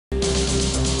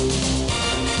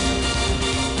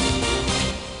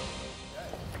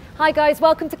Hi guys,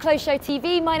 welcome to Clothes Show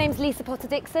TV. My name's Lisa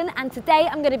Potter-Dixon and today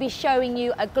I'm going to be showing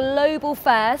you a global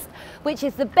first, which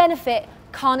is the Benefit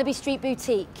Carnaby Street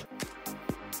Boutique.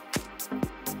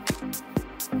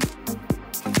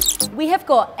 We have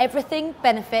got everything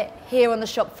Benefit here on the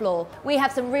shop floor. We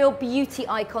have some real beauty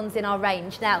icons in our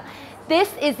range. Now,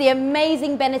 this is the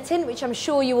amazing Benetton, which I'm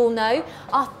sure you all know.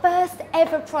 Our first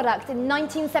ever product in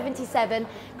 1977,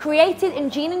 created in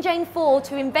Jean and Jane Ford,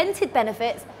 who invented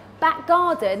Benefit's back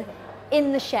garden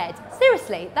in the shed.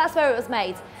 Seriously, that's where it was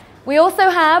made. We also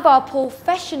have our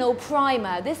professional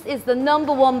primer. This is the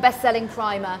 #1 best-selling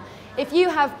primer. If you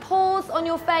have pores on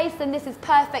your face, then this is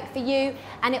perfect for you,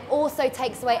 and it also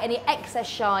takes away any excess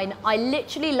shine. I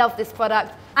literally love this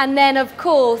product. And then of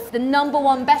course, the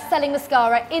 #1 best-selling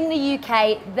mascara in the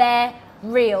UK, They're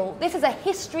Real. This is a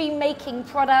history-making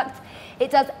product. It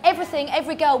does everything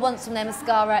every girl wants from their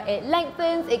mascara. It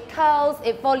lengthens, it curls,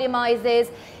 it volumizes,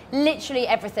 literally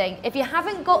everything. If you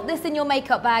haven't got this in your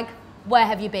makeup bag, where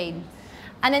have you been?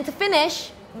 And then to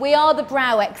finish, we are the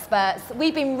brow experts.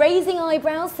 We've been raising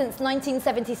eyebrows since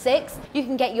 1976. You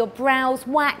can get your brows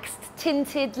waxed,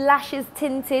 tinted, lashes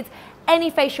tinted,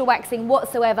 any facial waxing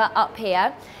whatsoever up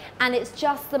here. And it's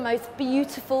just the most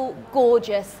beautiful,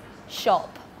 gorgeous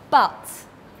shop. But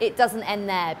it doesn't end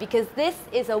there, because this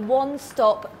is a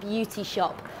one-stop beauty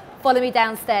shop. Follow me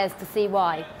downstairs to see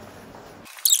why.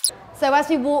 So as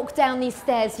we walk down these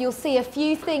stairs, you'll see a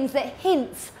few things that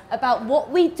hint about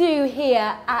what we do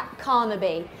here at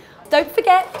Carnaby. Don't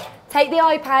forget, take the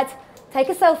iPad, take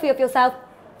a selfie of yourself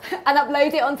and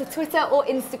upload it onto Twitter or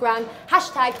Instagram,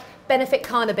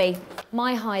 #BenefitCarnaby.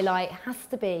 My highlight has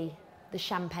to be the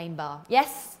champagne bar.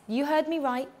 Yes, you heard me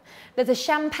right. There's a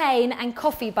champagne and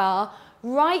coffee bar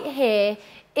right here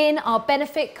in our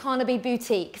Benefit Carnaby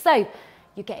boutique. So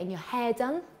you're getting your hair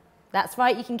done. That's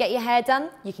right, you can get your hair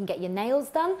done, you can get your nails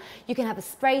done, you can have a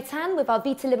spray tan with our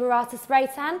Vita Liberata spray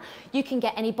tan, you can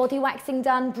get any body waxing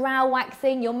done, brow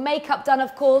waxing, your makeup done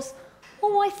of course,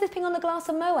 or why sipping on a glass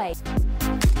of Moët?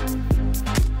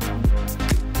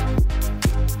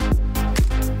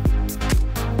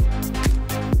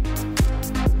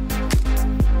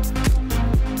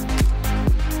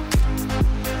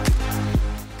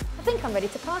 I think I'm ready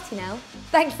to party now.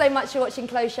 Thanks so much for watching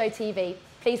Clothes Show TV.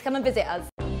 Please come and visit us.